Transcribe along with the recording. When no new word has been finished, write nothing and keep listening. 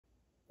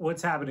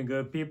What's happening,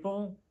 good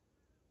people?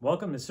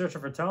 Welcome to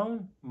Searching for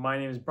Tone. My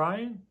name is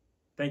Brian.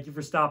 Thank you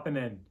for stopping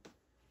in.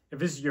 If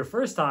this is your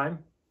first time,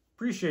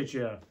 appreciate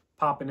you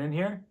popping in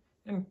here,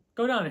 and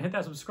go down and hit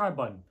that subscribe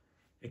button.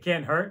 It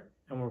can't hurt,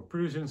 and we're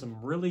producing some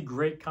really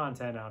great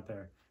content out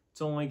there.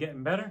 It's only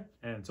getting better,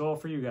 and it's all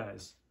for you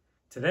guys.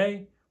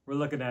 Today, we're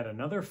looking at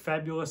another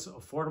fabulous,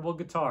 affordable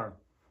guitar.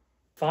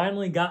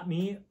 Finally got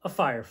me a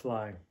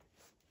Firefly.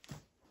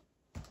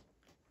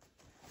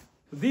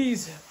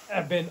 These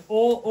have been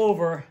all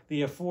over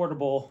the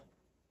affordable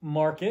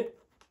market,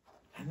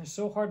 and they're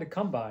so hard to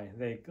come by.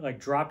 They like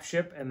drop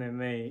ship and then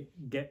they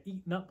get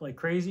eaten up like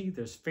crazy.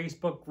 There's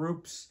Facebook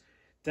groups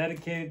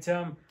dedicated to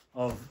them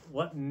of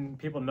letting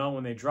people know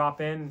when they drop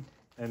in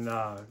and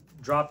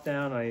drop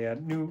down a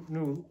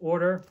new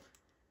order.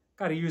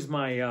 Got to use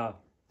my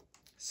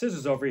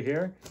scissors over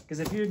here because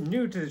if you're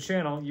new to the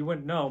channel, you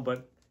wouldn't know, but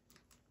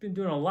I've been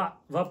doing a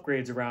lot of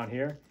upgrades around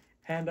here,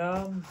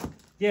 and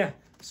yeah,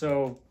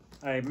 so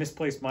I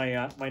misplaced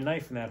my my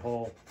knife in that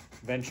whole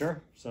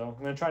venture, so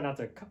I'm gonna try not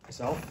to cut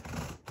myself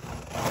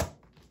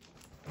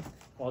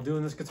while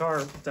doing this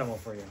guitar demo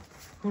for you.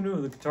 Who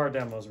knew the guitar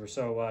demos were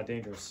so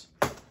dangerous?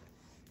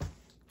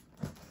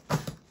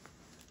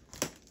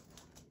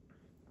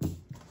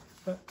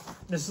 But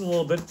this is a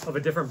little bit of a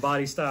different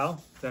body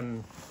style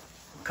than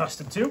I'm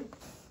accustomed to.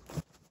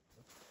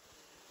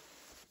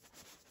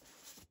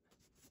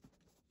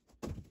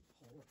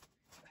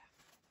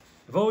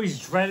 I've always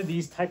dreaded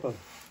these type of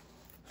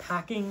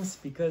packings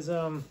because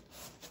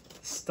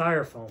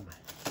styrofoam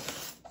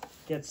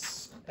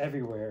gets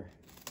everywhere.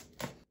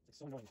 It's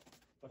so annoying.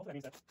 But I hope that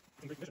means that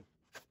it's in great condition.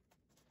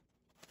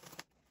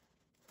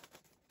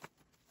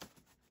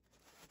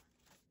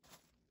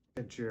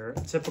 Get your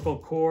typical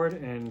cord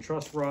and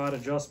truss rod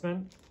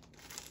adjustment.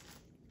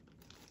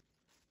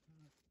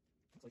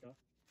 It's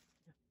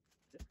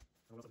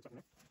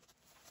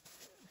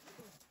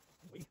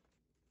like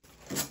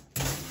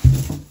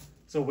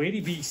it's a weighty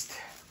beast.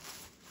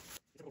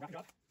 Typical wrapping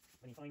job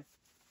when you find a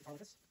guitar like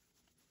this.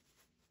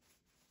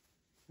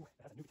 Ooh,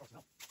 that has a new guitar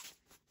smell.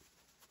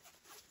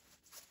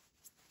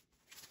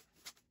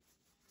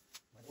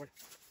 My lord.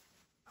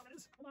 Oh, that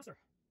is a monster.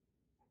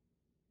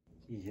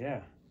 Yeah.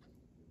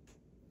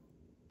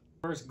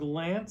 First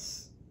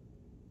glance.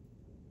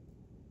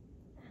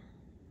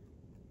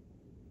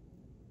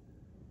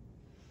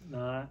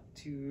 Not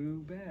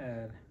too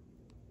bad.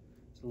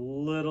 It's a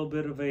little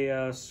bit of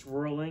a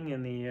swirling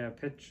in the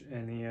pitch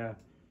and the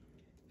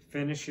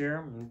finish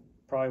here.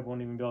 Probably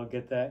won't even be able to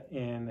get that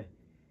in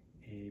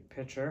a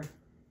picture.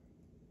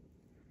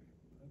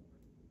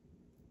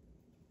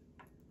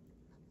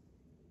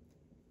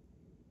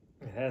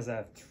 It has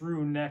a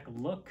through neck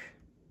look.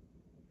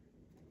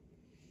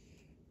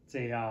 It's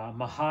a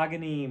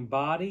mahogany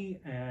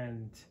body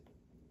and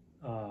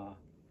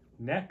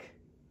neck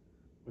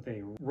with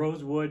a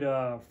rosewood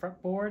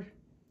fretboard,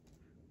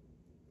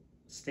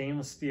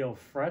 stainless steel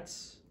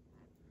frets,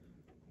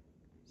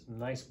 some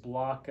nice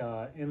block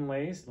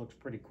inlays. Looks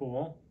pretty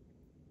cool.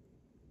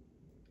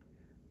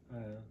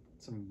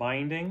 Some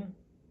binding.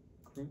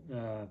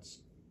 Looks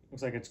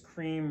like it's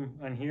cream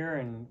on here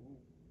and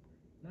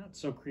not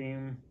so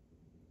cream,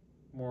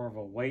 more of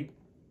a white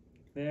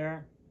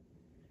there.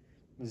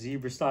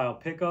 Zebra style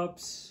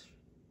pickups.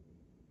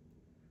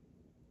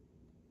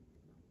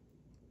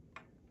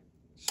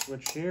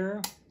 Switch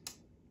here.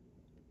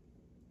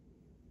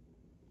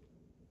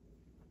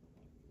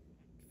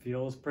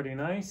 Feels pretty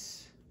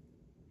nice.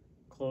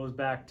 Closed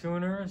back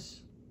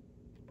tuners.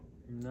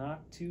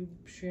 Not too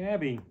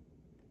shabby.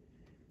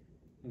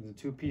 There's a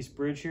two-piece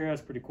bridge here.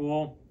 That's pretty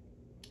cool.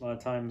 A lot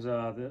of times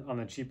on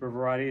the cheaper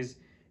varieties,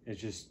 it's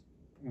just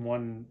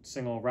one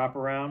single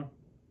wraparound.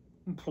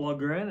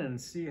 Plug her in and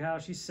see how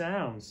she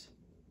sounds.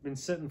 Been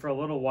sitting for a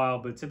little while,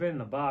 but it's a bit in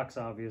the box,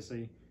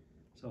 obviously.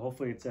 So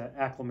hopefully it's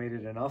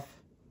acclimated enough.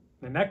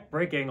 The neck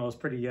break angle is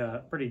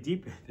pretty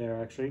deep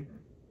there, actually.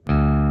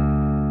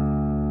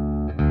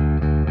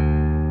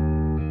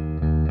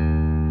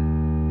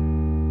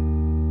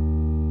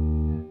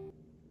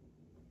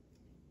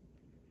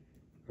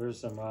 There's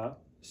some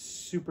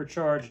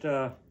supercharged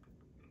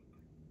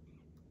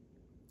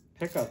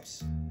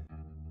pickups.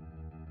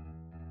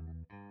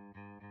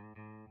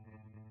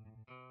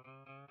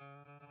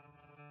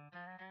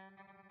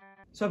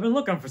 So I've been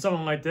looking for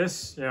something like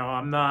this. You know,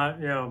 I'm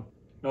not, know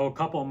a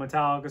couple of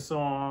Metallica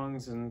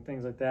songs and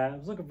things like that. I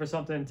was looking for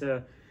something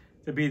to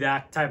be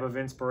that type of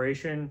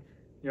inspiration.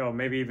 You know,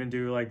 maybe even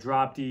do like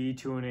drop D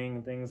tuning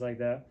and things like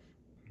that.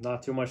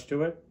 Not too much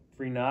to it.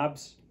 3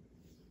 knobs.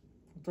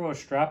 I'll throw a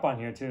strap on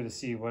here too to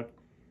see what,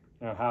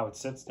 how it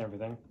sits and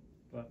everything.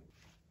 But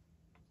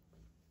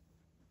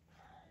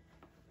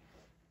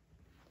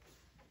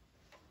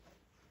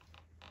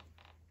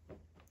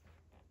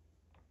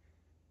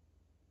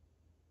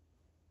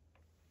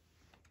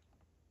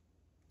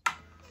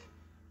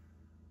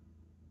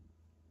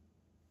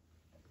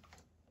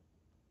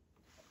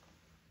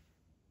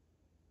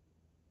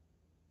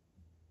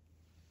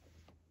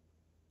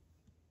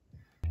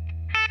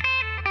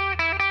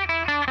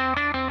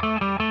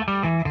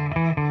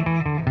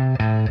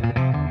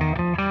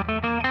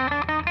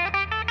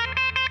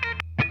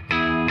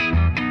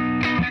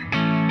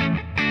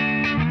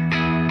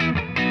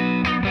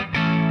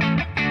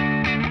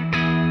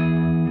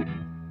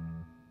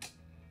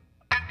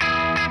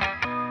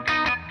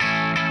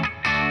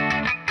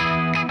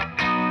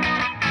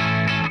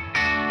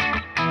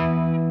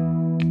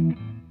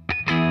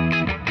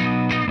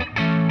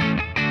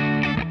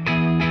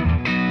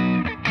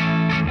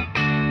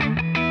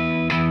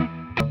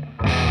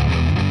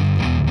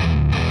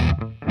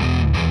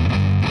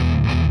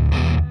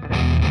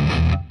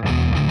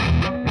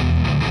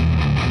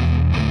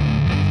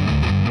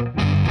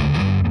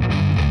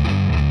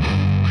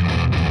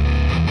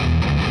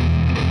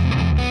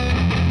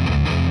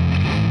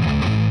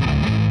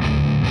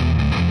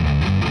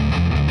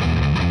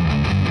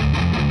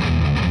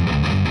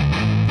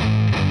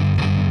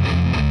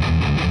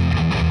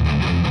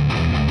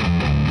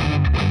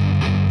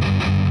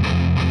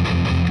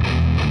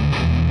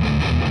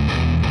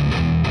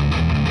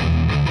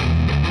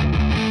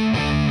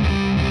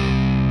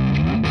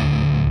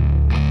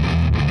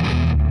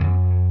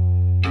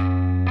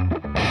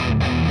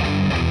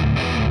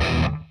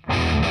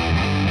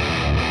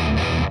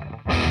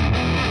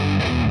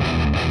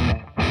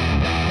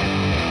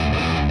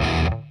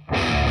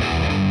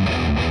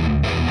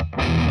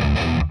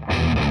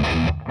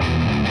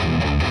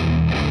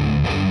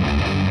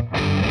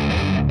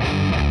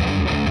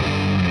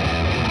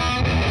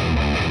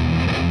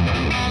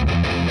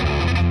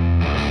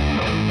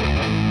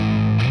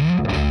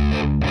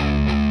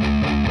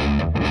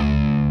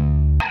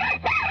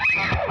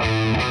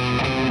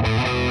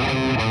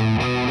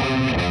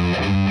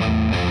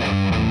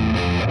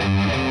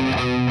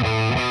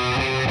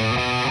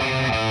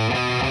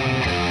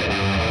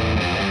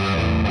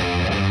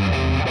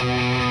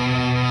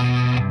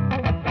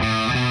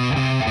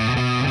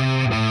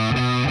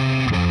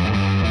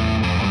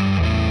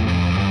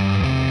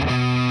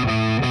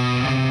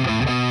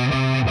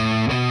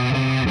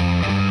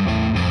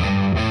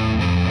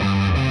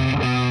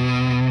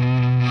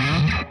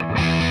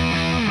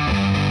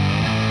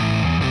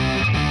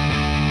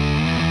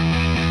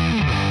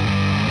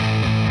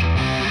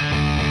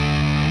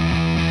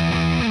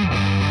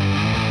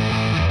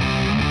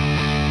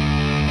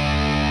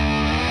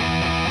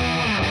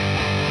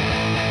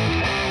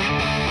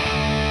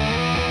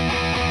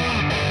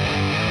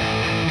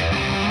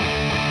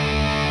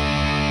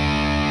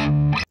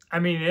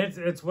mean,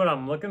 it's what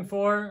I'm looking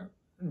for.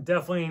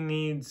 Definitely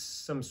needs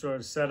some sort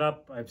of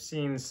setup. I've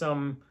seen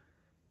some.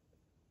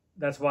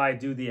 That's why I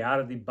do the out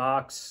of the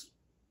box,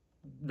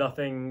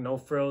 nothing, no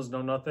frills,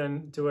 no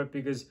nothing to it,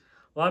 because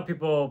a lot of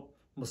people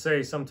will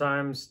say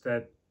sometimes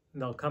that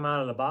they'll come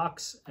out of the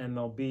box and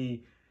they'll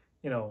be,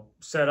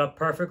 set up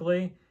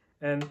perfectly.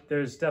 And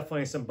there's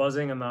definitely some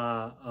buzzing on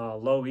the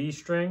low E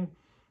string.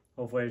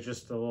 Hopefully it's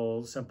just a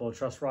little simple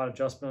truss rod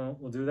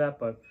adjustment will do that.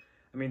 But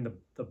I mean,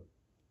 the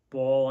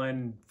ball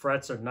end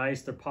frets are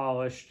nice. They're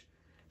polished.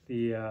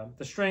 The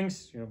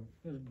strings,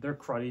 they're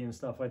cruddy and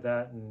stuff like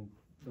that. And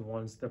the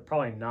ones, they're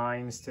probably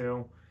 9s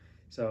too.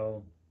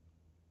 So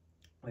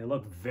they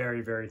look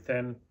very, very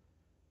thin.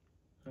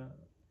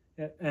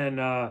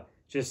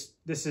 Just,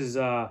 this is,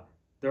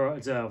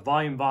 it's a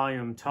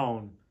volume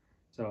tone.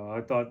 So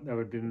I thought that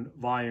would have been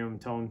volume,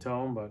 tone,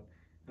 but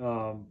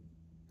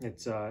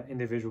it's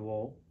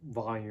individual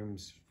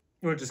volumes,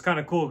 which is kind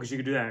of cool because you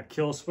could do that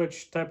kill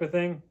switch type of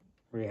thing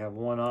where you have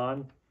one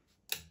on.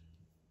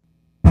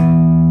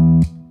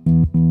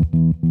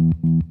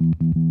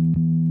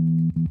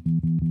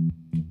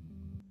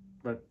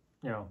 But,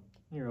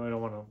 you really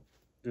don't want to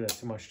do that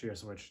too much to your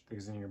switch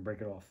because then you're going to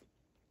break it off.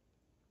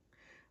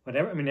 But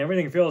I mean,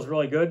 everything feels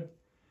really good.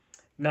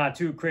 Not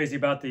too crazy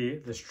about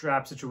the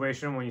strap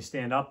situation when you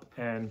stand up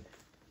and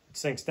it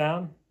sinks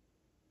down.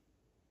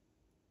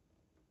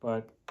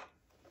 But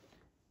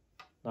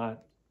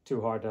not too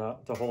hard to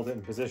hold it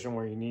in position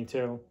where you need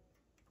to.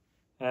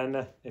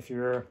 And if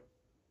you're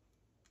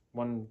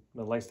one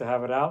that likes to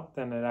have it out,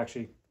 then it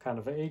actually kind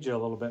of aids you a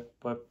little bit.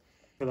 But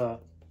for the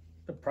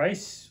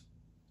price,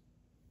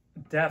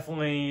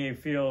 definitely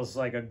feels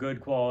like a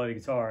good quality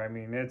guitar. I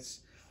mean,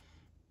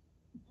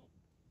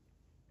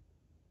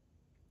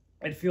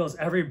 it feels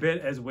every bit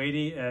as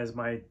weighty as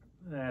my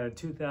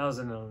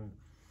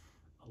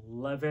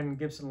 2011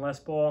 Gibson Les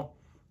Paul.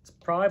 It's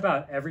probably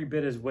about every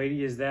bit as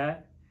weighty as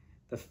that.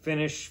 The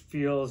finish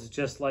feels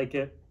just like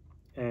it.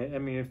 I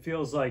mean, it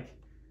feels like,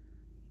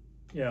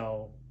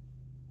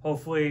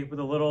 hopefully with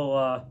a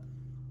little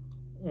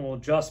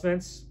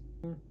adjustments,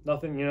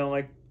 nothing,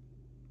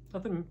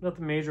 nothing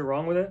major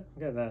wrong with it.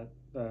 Look at that,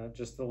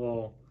 just a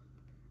little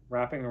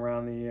wrapping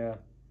around the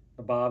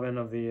bobbin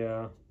of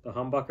the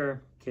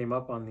humbucker came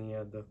up on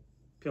the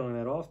peeling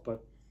that off.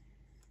 But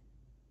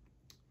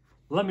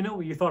let me know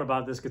what you thought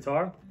about this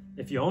guitar.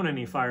 If you own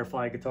any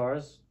Firefly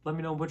guitars, let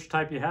me know which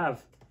type you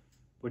have.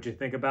 What you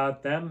think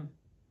about them.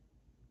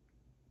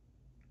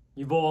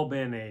 You've all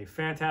been a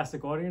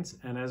fantastic audience,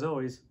 and as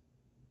always,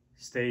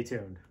 stay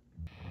tuned.